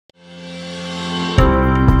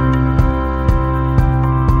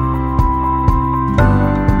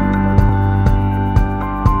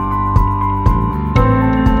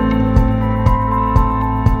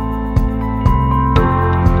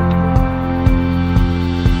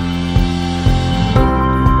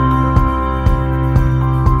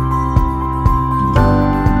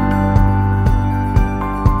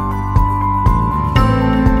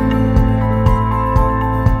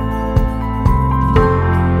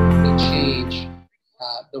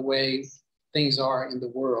the way things are in the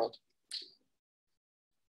world.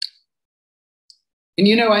 And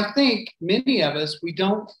you know, I think many of us, we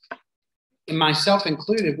don't, and myself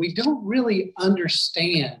included, we don't really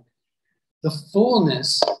understand the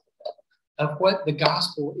fullness of what the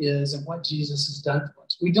gospel is and what Jesus has done for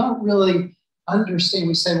us. We don't really understand.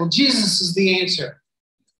 We say, well, Jesus is the answer.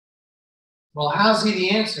 Well, how's he the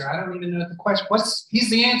answer? I don't even know the question. He's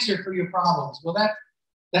the answer for your problems. Well,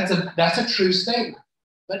 that's a true statement.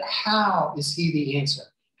 But how is he the answer?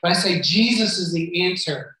 If I say Jesus is the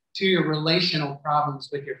answer to your relational problems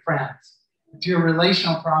with your friends, to your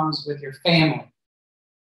relational problems with your family,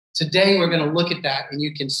 today we're going to look at that, and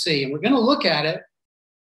you can see. And we're going to look at it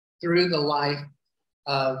through the life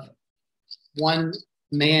of one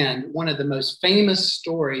man, one of the most famous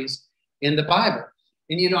stories in the Bible.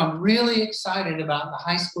 And, you know, I'm really excited about the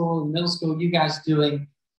high school and middle school, you guys doing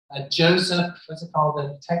Joseph, what's it called?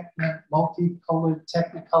 The multicolored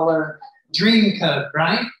Technicolor Dream Code,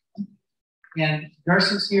 right? And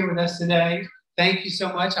Gerson's here with us today. Thank you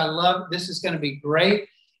so much. I love, this is going to be great.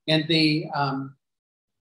 And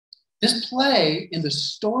this play in the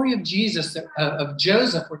story of Jesus, of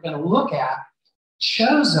Joseph, we're going to look at,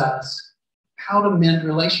 shows us how to mend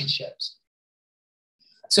relationships.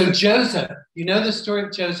 So Joseph, you know the story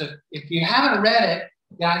of Joseph. If you haven't read it,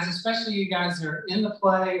 guys, especially you guys that are in the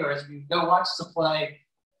play or as you go watch the play,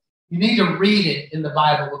 you need to read it in the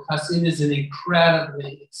Bible because it is an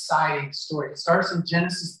incredibly exciting story. It starts in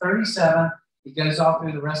Genesis 37. It goes all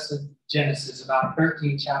through the rest of Genesis, about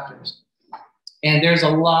 13 chapters. And there's a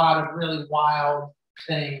lot of really wild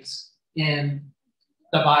things in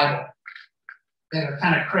the Bible that are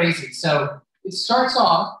kind of crazy. So it starts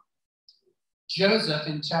off, Joseph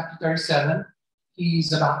in chapter 37,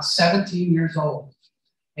 he's about 17 years old.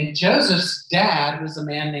 And Joseph's dad was a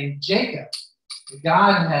man named Jacob.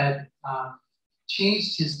 God had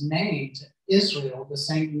changed his name to Israel, the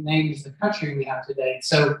same name as the country we have today.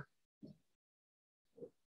 So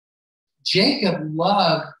Jacob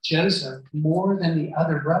loved Joseph more than the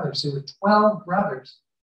other brothers. There were 12 brothers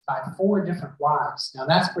by 4 different wives. Now,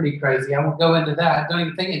 that's pretty crazy. I won't go into that. Don't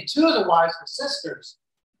even think. And 2 of the wives were sisters.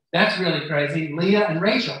 That's really crazy, Leah and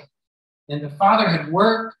Rachel. And the father had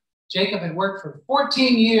worked, Jacob had worked for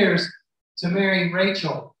 14 years to marry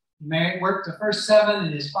Rachel. He worked the first 7,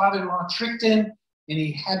 and his father-in-law tricked him, and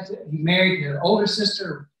he married her older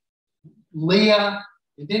sister, Leah,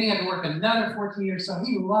 and then he had to work another 14 years. So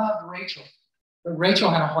he loved Rachel. But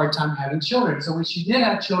Rachel had a hard time having children. So when she did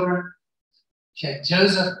have children, she had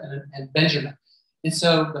Joseph and Benjamin. And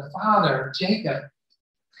so the father, Jacob,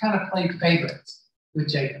 kind of played favorites with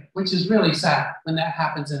Jacob, which is really sad when that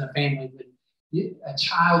happens in a family. When a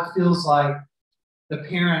child feels like the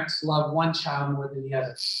parents love one child more than the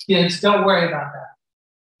other. Kids, don't worry about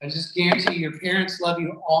that. I just guarantee your parents love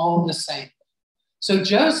you all the same. So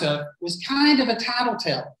Joseph was kind of a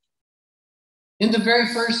tattletale. In the very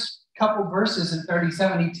first couple verses in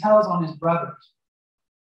 37, he tells on his brothers.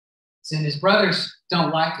 And his brothers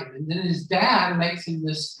don't like him. And then his dad makes him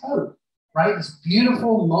this coat, right? This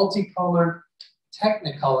beautiful multicolored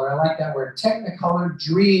Technicolor, I like that word, Technicolor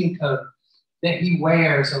dream coat that he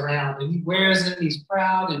wears around. And he wears it and he's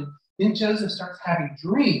proud. And then Joseph starts having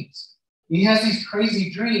dreams. He has these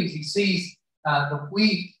crazy dreams. He sees the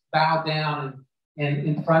wheat bow down and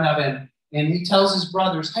in front of him. And he tells his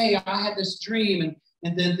brothers, hey, I had this dream.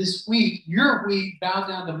 And then this wheat, your wheat, bowed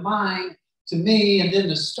down to mine, to me. And then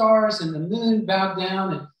the stars and the moon bowed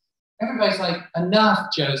down. And everybody's like, enough,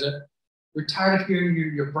 Joseph. We're tired of hearing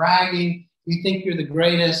you're bragging. You think you're the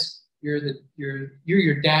greatest. You're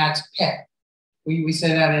your dad's pet. We say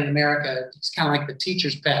that in America. It's kind of like the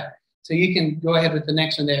teacher's pet. So you can go ahead with the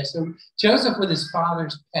next one there. So Joseph was his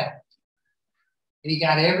father's pet. And he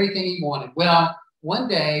got everything he wanted. Well, one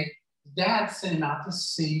day, dad sent him out to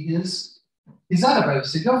see his other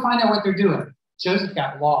brothers. He said, go find out what they're doing. Joseph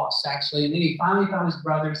got lost, actually. And then he finally found his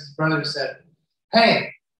brothers. His brothers said,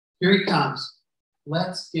 hey, here he comes.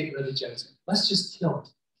 Let's get rid of Joseph. Let's just kill him.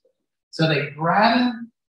 So they grab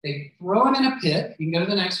him. They throw him in a pit. You can go to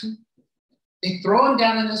the next one. They throw him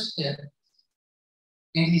down in this pit.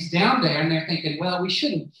 And he's down there, and they're thinking, well, we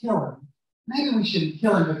shouldn't kill him. Maybe we shouldn't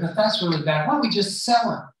kill him because that's really bad. Why don't we just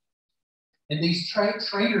sell him? And these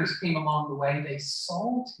traders came along the way. They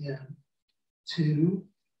sold him to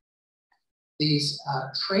these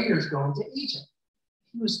traders going to Egypt.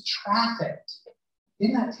 He was trafficked.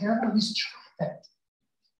 Isn't that terrible? He's trafficked.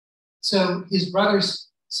 So his brothers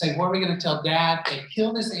say, what are we going to tell Dad? They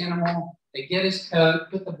kill this animal. They get his coat,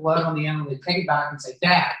 put the blood on the animal. They take it back and say,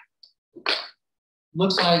 Dad,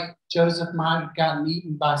 looks like Joseph might have gotten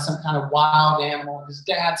eaten by some kind of wild animal. His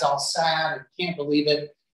dad's all sad and can't believe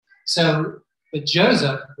it. But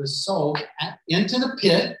Joseph was sold into the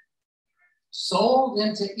pit, sold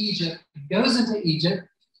into Egypt. He goes into Egypt,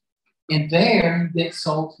 and there he gets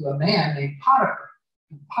sold to a man named Potiphar.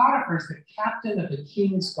 And Potiphar is the captain of the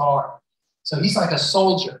king's guard. So he's like a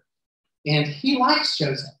soldier. And he likes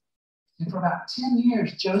Joseph. And for about 10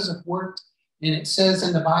 years, Joseph worked. And it says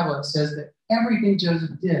in the Bible, it says that everything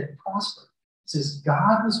Joseph did prospered. It says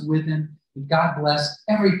God was with him, and God blessed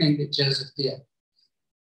everything that Joseph did.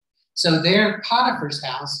 So there at Potiphar's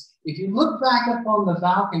house, if you look back up on the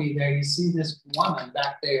balcony there, you see this woman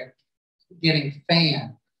back there getting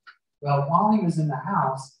fanned. Well, while he was in the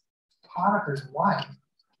house, Potiphar's wife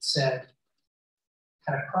had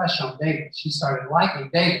a crush on David. She started liking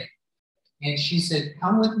David. And she said,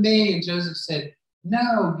 come with me. And Joseph said,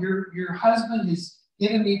 no, your husband has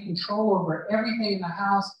given me control over everything in the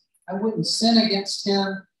house. I wouldn't sin against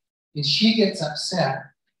him. And she gets upset.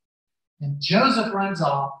 And Joseph runs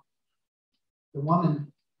off. The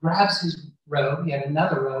woman grabs his robe. He had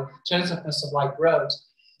another robe. Joseph must have liked robes.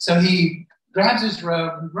 So he grabs his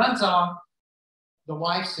robe and runs off. The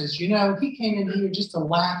wife says, you know, he came in here just to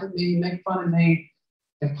laugh at me, make fun of me.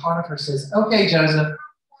 And Potiphar says, okay, Joseph,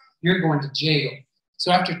 you're going to jail.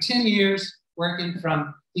 So after 10 years working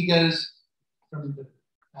he goes from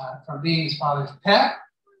being his father's pet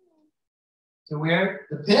to where?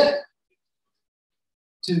 The pit,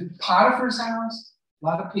 to Potiphar's house. A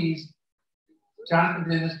lot of peas. Jonathan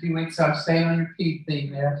did this a few weeks, so I'm staying on your pea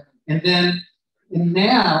thing there. And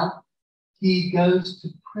now he goes to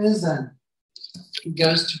prison. He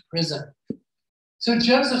goes to prison. So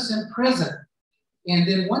Joseph's in prison. And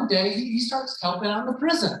then one day he starts helping out in the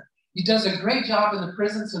prison. He does a great job in the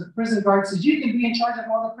prison. So the prison guard says, you can be in charge of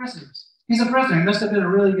all the prisoners. He's a prisoner. He must have been a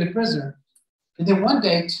really good prisoner. And then one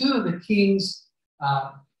day, two of the king's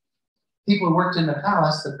people who worked in the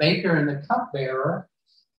palace, the baker and the cupbearer,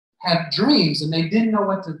 had dreams, and they didn't know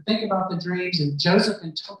what to think about the dreams. And Joseph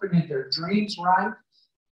interpreted their dreams right.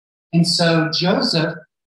 And so Joseph,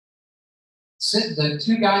 the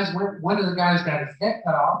two guys went, one of the guys got his head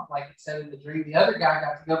cut off, like it said in the dream. The other guy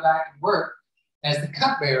got to go back and work as the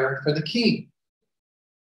cupbearer for the king.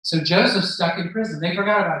 So Joseph's stuck in prison. They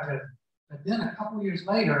forgot about Joseph. But then a couple years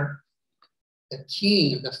later, the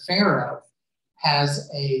king, the Pharaoh, has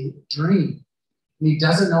a dream. And he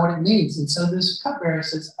doesn't know what it means. And so this cupbearer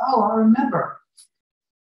says, oh, I remember.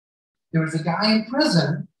 There was a guy in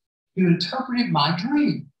prison who interpreted my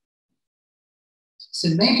dream.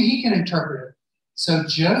 Said maybe he can interpret it. So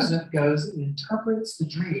Joseph goes and interprets the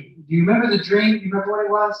dream. Do you remember the dream? Do you remember what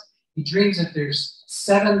it was? He dreams that there's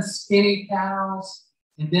 7 skinny cows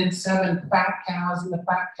and then 7 fat cows, and the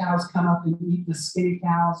fat cows come up and eat the skinny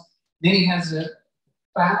cows. Then he has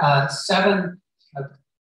 7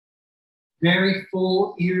 very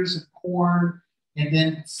full ears of corn, and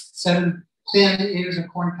then 7 thin ears of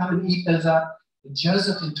corn come and eat those up. And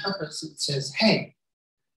Joseph interprets it and says, hey,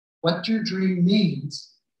 what your dream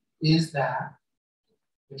means is that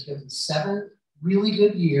there's going to be 7 really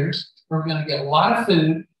good years where we're going to get a lot of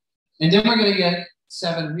food, and then we're going to get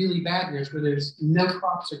 7 really bad years where there's no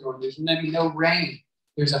crops are growing, there's maybe no rain,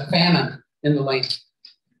 there's a famine in the land.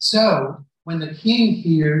 So when the king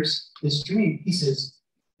hears this dream, he says,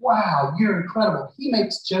 wow, you're incredible. He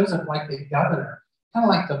makes Joseph like the governor, kind of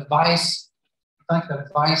like the vice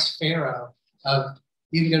pharaoh of,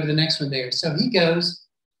 you can go to the next one there. So he goes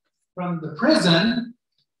from the prison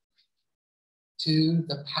to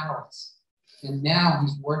the palace. And now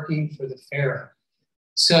he's working for the Pharaoh.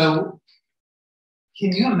 So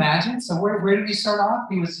can you imagine? So where did he start off?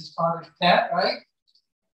 He was his father's pet, right?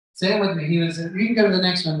 Say it with me. You can go to the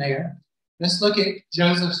next one there. Let's look at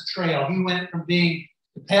Joseph's trail. He went from being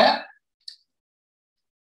the pet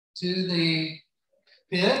to the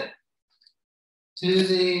pit to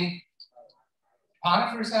the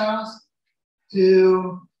Potiphar's house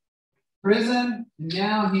to prison, and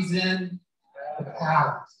now he's in the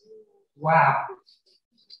palace. Wow.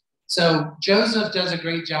 So Joseph does a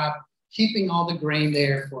great job keeping all the grain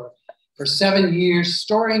there for 7 years,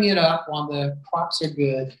 storing it up while the crops are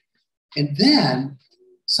good. And then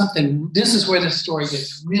this is where the story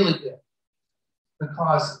gets really good.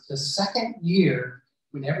 Because the second year,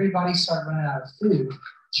 when everybody started running out of food,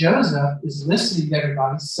 Joseph is listening to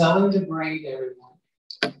everybody, selling the grain to everyone.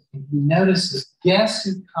 And he notices, guess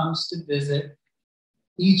who comes to visit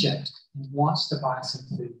Egypt and wants to buy some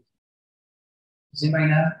food? Does anybody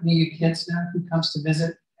know? Any of you kids know who comes to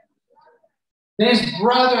visit? His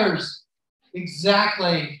brothers.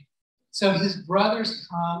 Exactly. So his brothers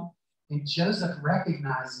come, and Joseph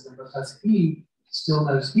recognizes them because he still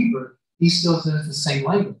knows Hebrew. He still knows the same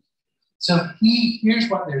language. So he hears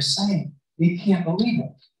what they're saying. He can't believe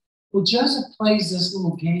it. Well, Joseph plays this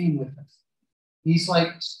little game with us. He's like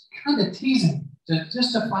kind of teasing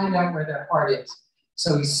just to find out where their heart is.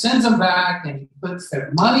 So he sends them back and he puts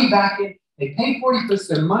their money back in. They pay for it, he puts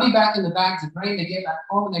their money back in the bags of grain. They get back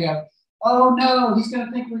home and they go, oh no, he's going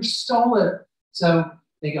to think we stole it. So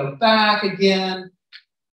they go back again.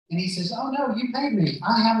 And he says, oh no, you paid me.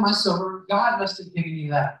 I have my silver. God must have given you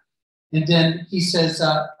that. And then he says,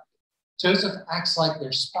 Joseph acts like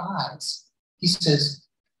they're spies. He says,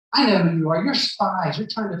 I know who you are. You're spies. You're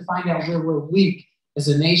trying to find out where we're weak as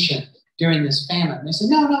a nation during this famine. And they say,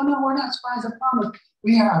 no, we're not spies, I promise.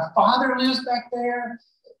 We have our father lives back there.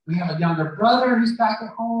 We have a younger brother who's back at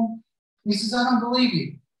home. He says, I don't believe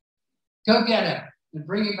you. Go get him and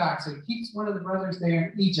bring him back. So he keeps one of the brothers there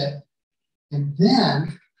in Egypt. And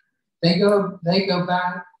then they go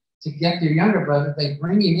back to get their younger brother. They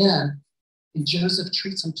bring him in, and Joseph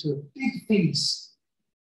treats him to a big feast.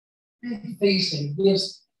 Big feast, and he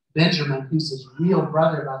gives Benjamin, who's his real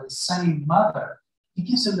brother by the same mother, he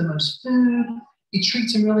gives him the most food. He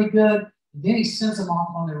treats him really good. And then he sends them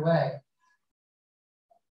off on their way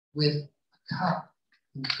with a cup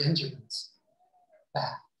in Benjamin's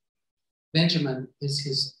back. Benjamin is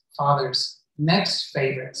his father's next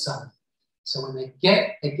favorite son. So when they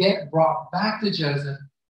get brought back to Joseph,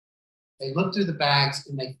 they look through the bags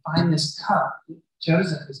and they find this cup that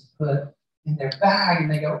Joseph has put in their bag,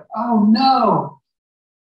 and they go, oh no,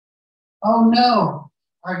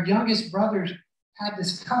 our youngest brother had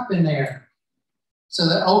this cup in there. So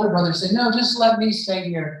the older brother said, no, just let me stay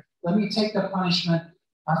here. Let me take the punishment.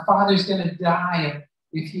 Our father's going to die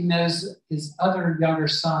if he knows his other younger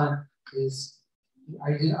son is,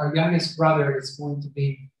 our youngest brother is going to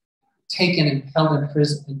be taken and held in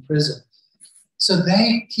prison. So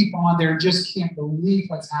they keep on there, just can't believe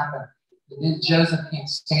what's happened. And then Joseph can't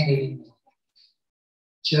stand it anymore.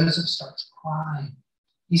 Joseph starts crying.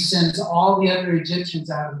 He sends all the other Egyptians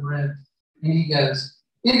out of the room, and he goes,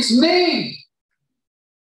 it's me.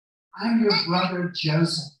 I'm your brother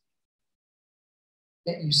Joseph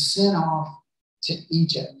that you sent off to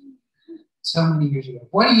Egypt so many years ago.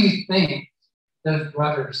 What do you think those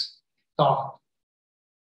brothers thought?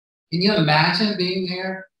 Can you imagine being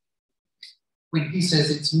there when he says,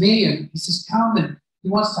 it's me, and he says, come, and he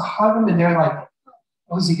wants to hug them, and they're like,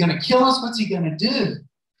 oh, is he going to kill us? What's he going to do?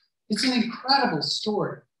 It's an incredible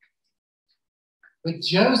story. But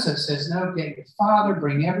Joseph says, no, get your father,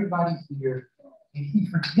 bring everybody here, and he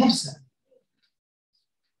forgives them.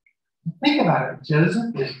 Think about it.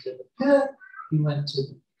 Joseph went to the pit. He went to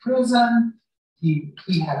the prison. He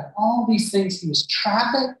had all these things. He was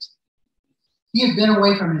trafficked. He had been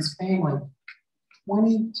away from his family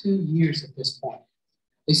 22 years at this point.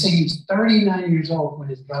 They say he was 39 years old when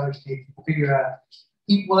his brothers came to figure out.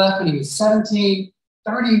 He left when he was 17,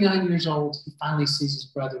 39 years old. He finally sees his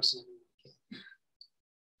brothers.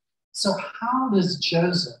 So how does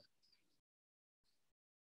Joseph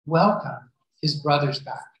welcome his brothers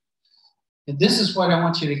back? And this is what I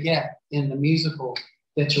want you to get in the musical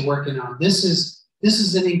that you're working on. This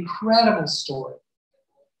is an incredible story.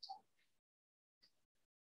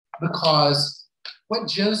 Because what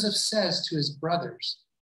Joseph says to his brothers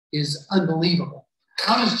is unbelievable.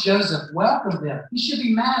 How does Joseph welcome them? He should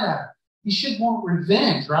be mad at them. He should want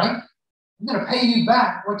revenge, right? I'm going to pay you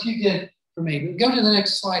back what you did for me. But go to the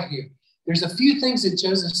next slide here. There's a few things that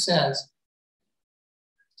Joseph says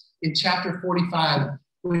in chapter 45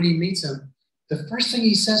 when he meets him. The first thing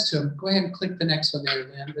he says to him, go ahead and click the next one there,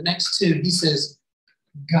 Lynn. The next two, he says,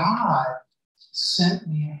 God sent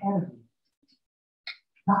me ahead of you.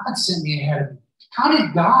 God sent me ahead of you. How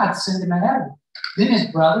did God send him ahead of him? Didn't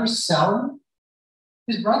his brothers sell him?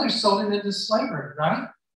 His brothers sold him into slavery, right?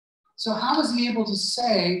 So how was he able to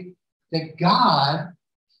say that God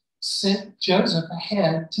sent Joseph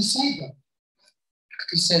ahead to save him?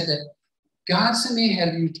 He said that God sent me ahead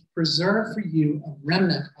of you to preserve for you a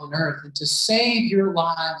remnant on earth and to save your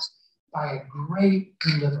lives by a great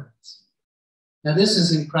deliverance. Now, this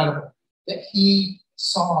is incredible that he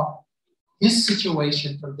saw his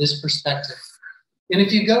situation from this perspective. And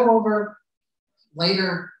if you go over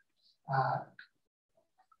later,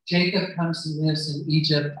 Jacob comes and lives in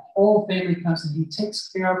Egypt. The whole family comes and he takes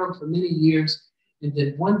care of them for many years. And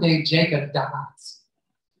then one day Jacob dies.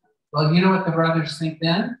 Well, you know what the brothers think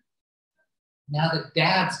then? Now that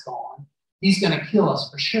Dad's gone, he's going to kill us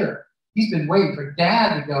for sure. He's been waiting for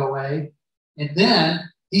Dad to go away, and then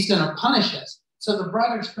he's going to punish us. So the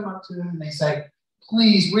brothers come up to him and they say,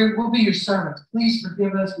 please, we'll be your servants. Please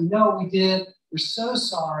forgive us. We know what we did. We're so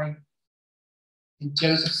sorry. And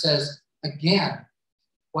Joseph says, again,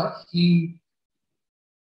 what he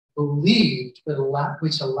believed,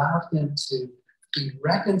 which allowed him to be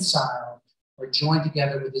reconciled or joined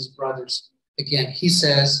together with his brothers. Again, he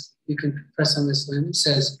says, you can press on this, Lynn, it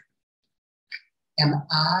says, am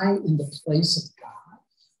I in the place of God?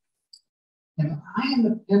 Am I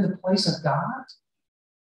in the place of God?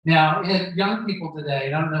 Now, young people today, I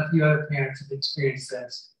don't know if you other parents have experienced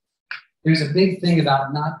this. There's a big thing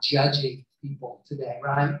about not judging people today,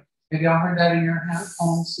 right? Have y'all heard that in your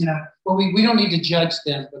homes? You know, well, we don't need to judge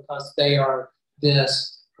them because they are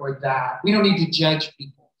this or that. We don't need to judge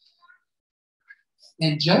people.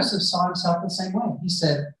 And Joseph saw himself the same way. He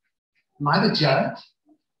said, am I the judge?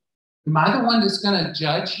 Am I the one that's going to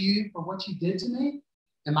judge you for what you did to me?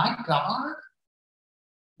 Am I God?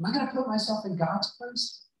 Am I going to put myself in God's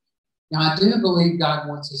place? Now, I do believe God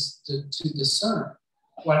wants us to discern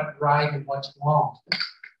what's right and what's wrong.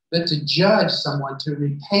 But to judge someone, to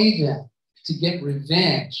repay them, to get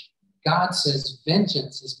revenge, God says,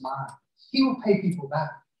 vengeance is mine. He will pay people back.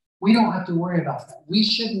 We don't have to worry about that. We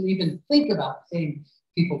shouldn't even think about paying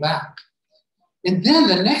people back. And then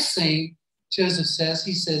the next thing Joseph says,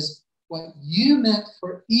 he says, what you meant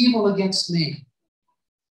for evil against me,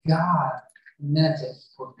 God meant it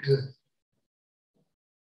for good.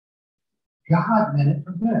 God meant it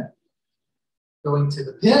for good. Going to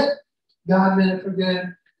the pit, God meant it for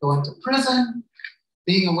good. Going to prison,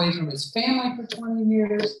 being away from his family for 20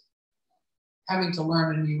 years, having to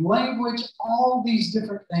learn a new language, all these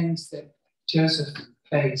different things that Joseph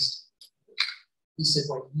faced. He said,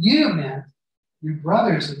 what you meant, your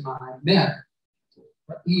brothers and mine meant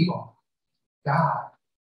for evil. God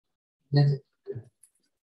meant it for good.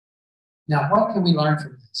 Now, what can we learn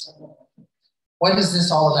from this? What is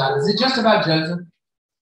this all about? Is it just about Joseph?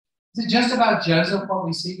 Is it just about Joseph, what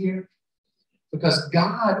we see here? Because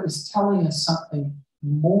God is telling us something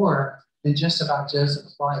more than just about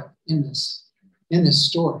Joseph's life in this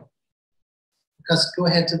story. Because go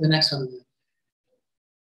ahead to the next one.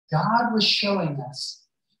 God was showing us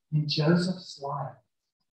in Joseph's life.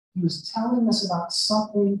 He was telling us about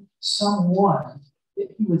someone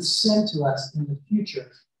that he would send to us in the future.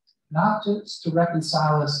 Not just to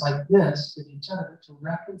reconcile us like this with each other, but to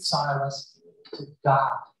reconcile us to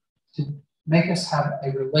God. To make us have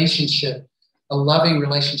a relationship, a loving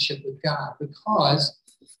relationship with God. Because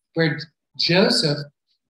where Joseph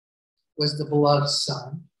was the beloved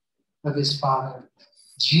son of his father,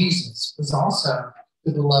 Jesus was also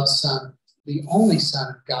the beloved son, the only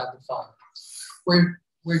son of God the Father.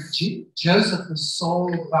 Where Joseph was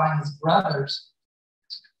sold by his brothers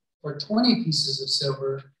for 20 pieces of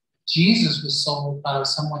silver, Jesus was sold by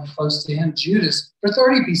someone close to him, Judas, for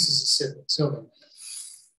 30 pieces of silver.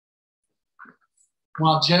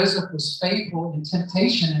 While Joseph was faithful in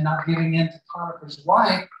temptation and not giving in to Potiphar's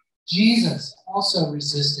wife, Jesus also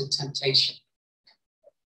resisted temptation.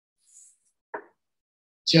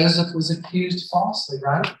 Joseph was accused falsely,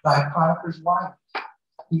 right, by Potiphar's wife.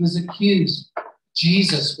 He was accused.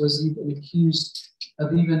 Jesus was even accused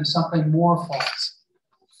of even something more false.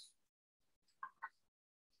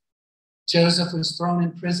 Joseph was thrown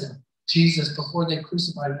in prison. Jesus, before they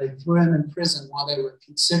crucified him, they threw him in prison while they were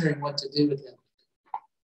considering what to do with him.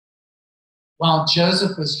 While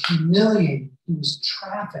Joseph was humiliated, he was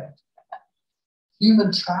trafficked.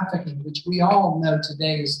 Human trafficking, which we all know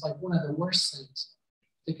today is like one of the worst things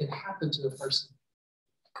that could happen to a person.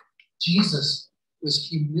 Jesus was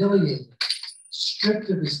humiliated, stripped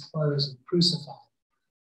of his clothes, and crucified.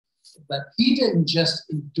 But he didn't just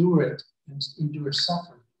endure it and endure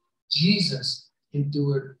suffering. Jesus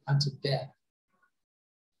endured unto death.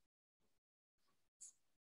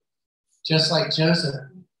 Just like Joseph,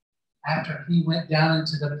 after he went down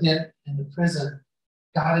into the pit and the prison,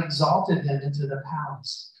 God exalted him into the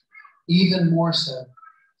palace. Even more so,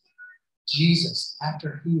 Jesus,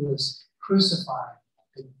 after he was crucified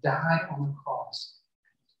and died on the cross,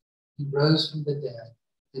 he rose from the dead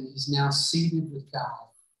and he's now seated with God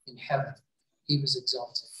in heaven. He was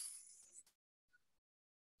exalted.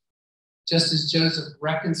 Just as Joseph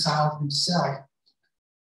reconciled himself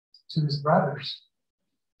to his brothers,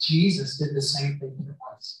 Jesus did the same thing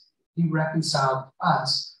for us. He reconciled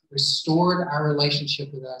us, restored our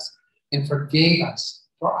relationship with us, and forgave us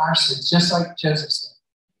for our sins, just like Joseph said.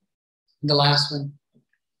 And the last one,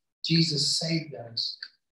 Jesus saved those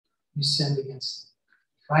who sinned against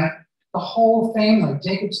him, right? The whole family,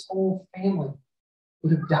 Jacob's whole family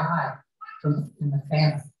would have died in the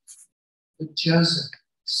famine. But Joseph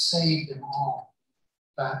saved them all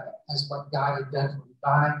as what God had done for him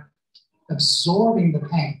by absorbing the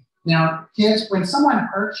pain. Now, kids, when someone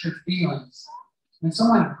hurts your feelings, when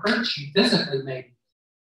someone hurts you physically maybe,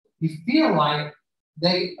 you feel like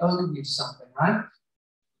they owe you something, right?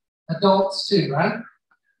 Adults too, right?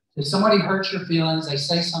 If somebody hurts your feelings, they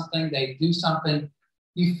say something, they do something,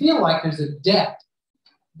 you feel like there's a debt.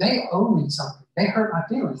 They owe me something. They hurt my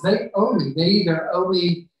feelings. They owe me. They either owe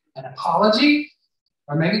me an apology,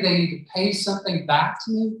 or maybe they need to pay something back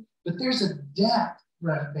to me, but there's a debt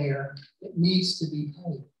right there that needs to be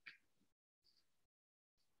paid.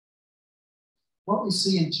 What we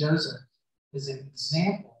see in Joseph is an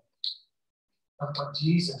example of what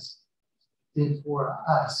Jesus did for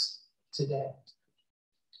us today.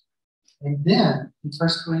 And then in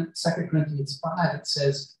 2 Corinthians 5, it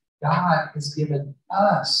says, God has given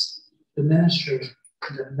us the ministry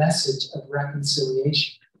and the message of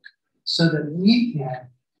reconciliation so that we can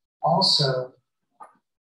also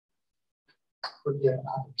forgive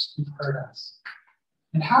others who've hurt us.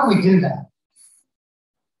 And how do we do that?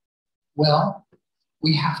 Well,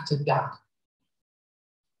 we have to die.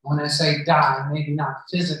 When I say die, maybe not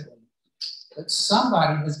physically, but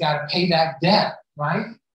somebody has got to pay that debt, right?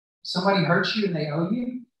 Somebody hurts you and they owe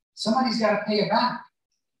you. Somebody's got to pay it back.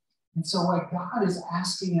 And so what God is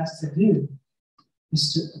asking us to do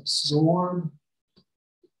is to absorb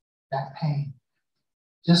that pain,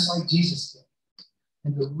 just like Jesus did.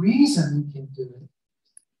 And the reason we can do it,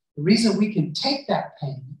 the reason we can take that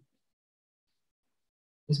pain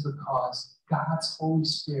is because God's Holy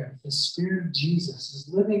Spirit, the Spirit of Jesus,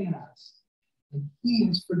 is living in us. And He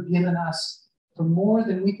has forgiven us for more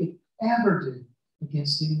than we could ever do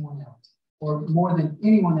against anyone else, or more than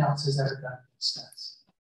anyone else has ever done against us.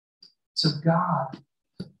 So God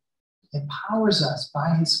empowers us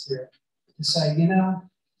by His Spirit to say, you know,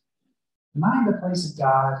 am I in the place of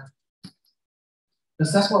God?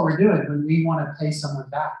 Because that's what we're doing when we want to pay someone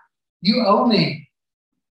back. You owe me.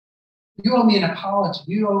 You owe me an apology.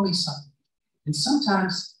 You owe me something. And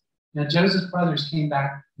sometimes, you know, Joseph's brothers came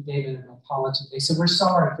back and gave him an apology. They said, we're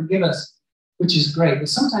sorry, forgive us, which is great. But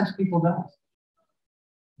sometimes people don't.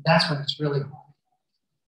 That's when it's really hard.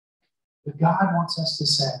 But God wants us to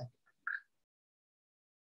say,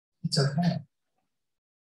 it's okay.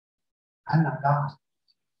 I'm not God.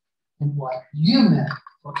 And what you meant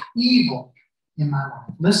for evil in my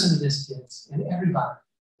life. Listen to this, kids, and everybody.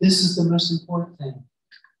 This is the most important thing.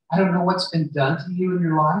 I don't know what's been done to you in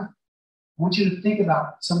your life. I want you to think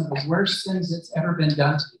about some of the worst things that's ever been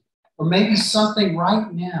done to you. Or maybe something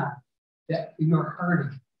right now that you're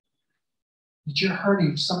hurting. That you're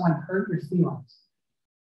hurting. Someone hurt your feelings.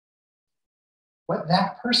 What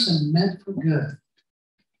that person meant for good,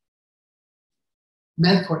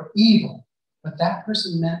 meant for evil, what that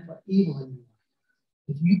person meant for evil in your life.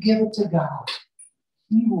 If you give it to God,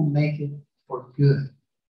 He will make it for good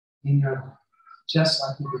in your life, just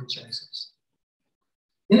like He did Joseph's.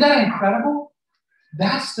 Isn't that incredible?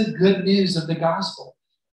 That's the good news of the gospel.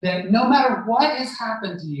 That no matter what has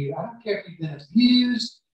happened to you, I don't care if you've been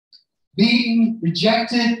abused, beaten,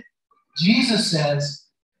 rejected, Jesus says,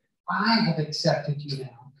 I have accepted you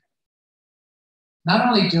now. Not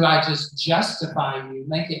only do I just justify you,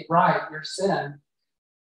 make it right, your sin,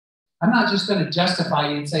 I'm not just going to justify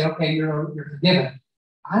you and say, okay, you're forgiven.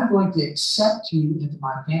 I'm going to accept you into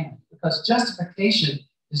my family because justification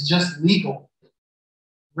is just legal.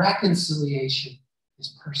 Reconciliation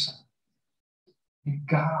is personal. And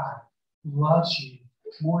God loves you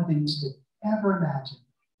more than you could ever imagine.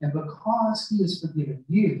 And because He has forgiven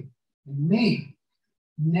you and me,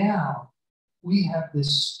 now we have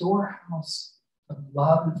this storehouse of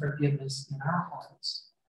love and forgiveness in our hearts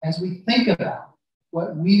as we think about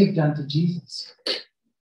what we have done to Jesus, that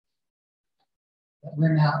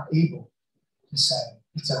we're now able to say,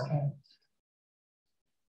 it's okay.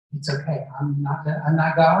 It's okay. I'm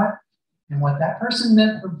not God. And what that person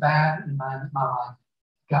meant for bad in my life,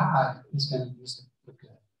 God is going to use it for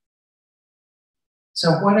good.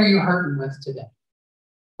 So what are you hurting with today?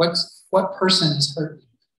 What person is hurting you?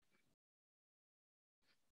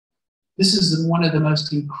 This is one of the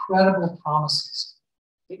most incredible promises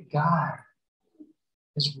that God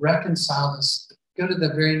has reconciled us. Go to the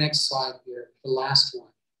very next slide here, the last one.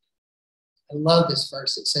 I love this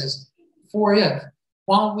verse. It says, for if,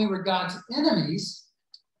 while we were God's enemies,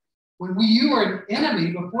 when you were an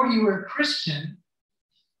enemy, before you were a Christian,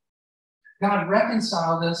 God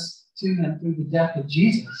reconciled us to Him through the death of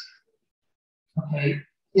Jesus. Okay,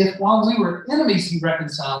 if while we were enemies, He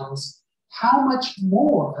reconciled us, how much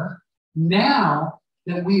more now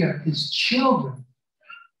that we are His children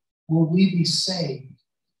will we be saved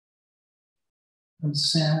from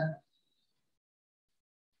sin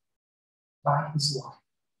by His life?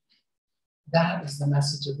 That is the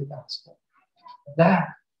message of the gospel. That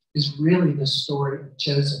is really the story of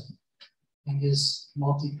Joseph and his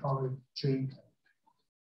multicolored dream coat.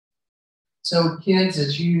 So kids,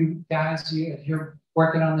 as you're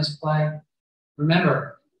working on this play.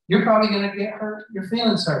 Remember, you're probably going to get hurt, your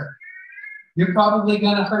feelings hurt. You're probably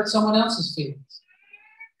going to hurt someone else's feelings.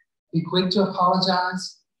 Be quick to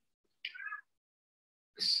apologize.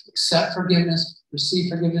 Accept forgiveness. Receive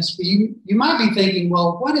forgiveness. You might be thinking,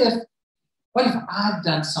 well, what if I've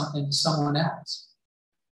done something to someone else?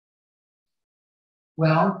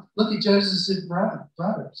 Well, look at Joseph's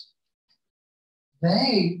brothers.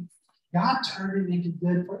 God turned it into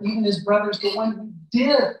good for even his brothers, the one who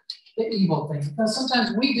did the evil thing. Because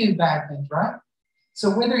sometimes we do bad things, right? So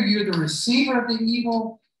whether you're the receiver of the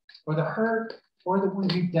evil or the hurt or the one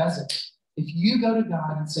who does it, if you go to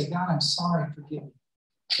God and say, God, I'm sorry, forgive me,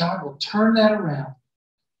 God will turn that around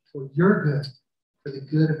for your good, for the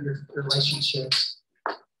good of your relationships.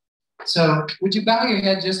 So would you bow your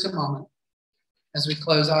head just a moment as we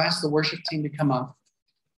close? I'll ask the worship team to come up.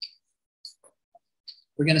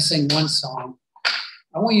 We're going to sing one song.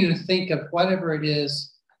 I want you to think of whatever it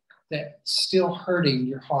is that's still hurting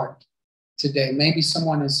your heart today. Maybe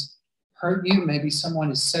someone has hurt you. Maybe someone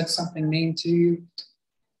has said something mean to you.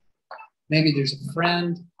 Maybe there's a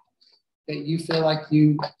friend that you feel like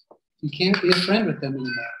you can't be a friend with them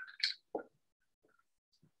anymore.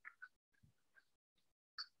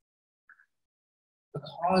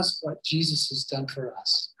 Because what Jesus has done for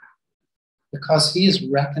us, because he has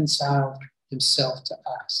reconciled himself to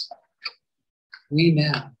us, we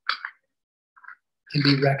now can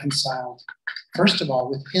be reconciled, first of all,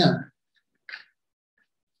 with him.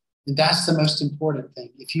 And that's the most important thing.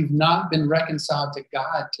 If you've not been reconciled to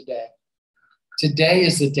God today, today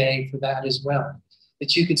is the day for that as well.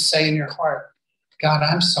 That you could say in your heart, God,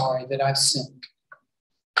 I'm sorry that I've sinned.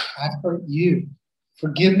 I've hurt you.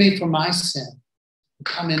 Forgive me for my sin. And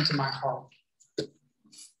come into my heart.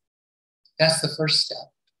 That's the first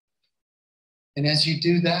step. And as you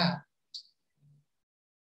do that,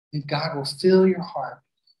 God will fill your heart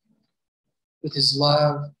with his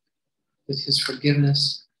love, with his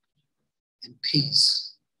forgiveness, and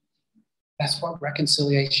peace. That's what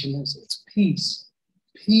reconciliation is. It's peace.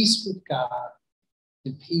 Peace with God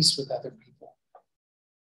and peace with other people.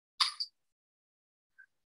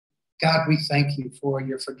 God, we thank you for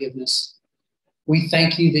your forgiveness. We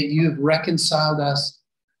thank you that you have reconciled us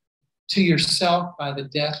to yourself by the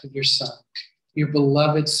death of your Son, your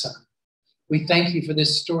beloved Son. We thank you for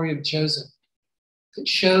this story of Joseph that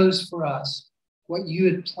shows for us what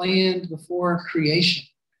you had planned before creation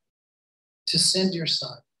to send your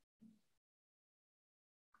Son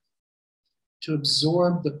to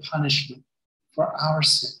absorb the punishment for our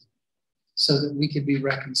sin so that we could be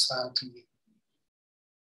reconciled to you.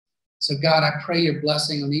 So God, I pray your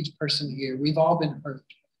blessing on each person here. We've all been hurt.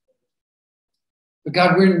 But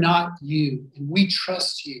God, we're not you, and we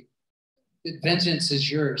trust you that vengeance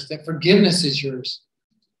is yours, that forgiveness is yours.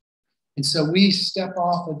 And so we step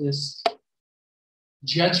off of this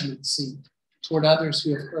judgment seat toward others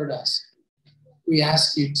who have hurt us. We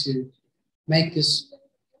ask you to make this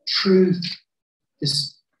truth,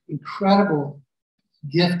 this incredible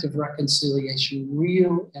gift of reconciliation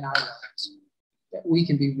real in our lives, that we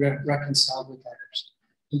can be reconciled with others.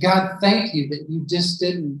 And God, thank you that you just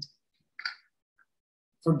didn't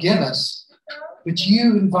forgive us, but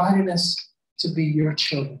you invited us to be your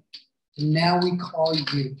children. And now we call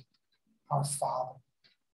you our Father.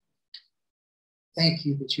 Thank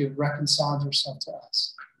you that you have reconciled yourself to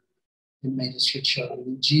us and made us your children.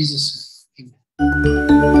 In Jesus' name, amen.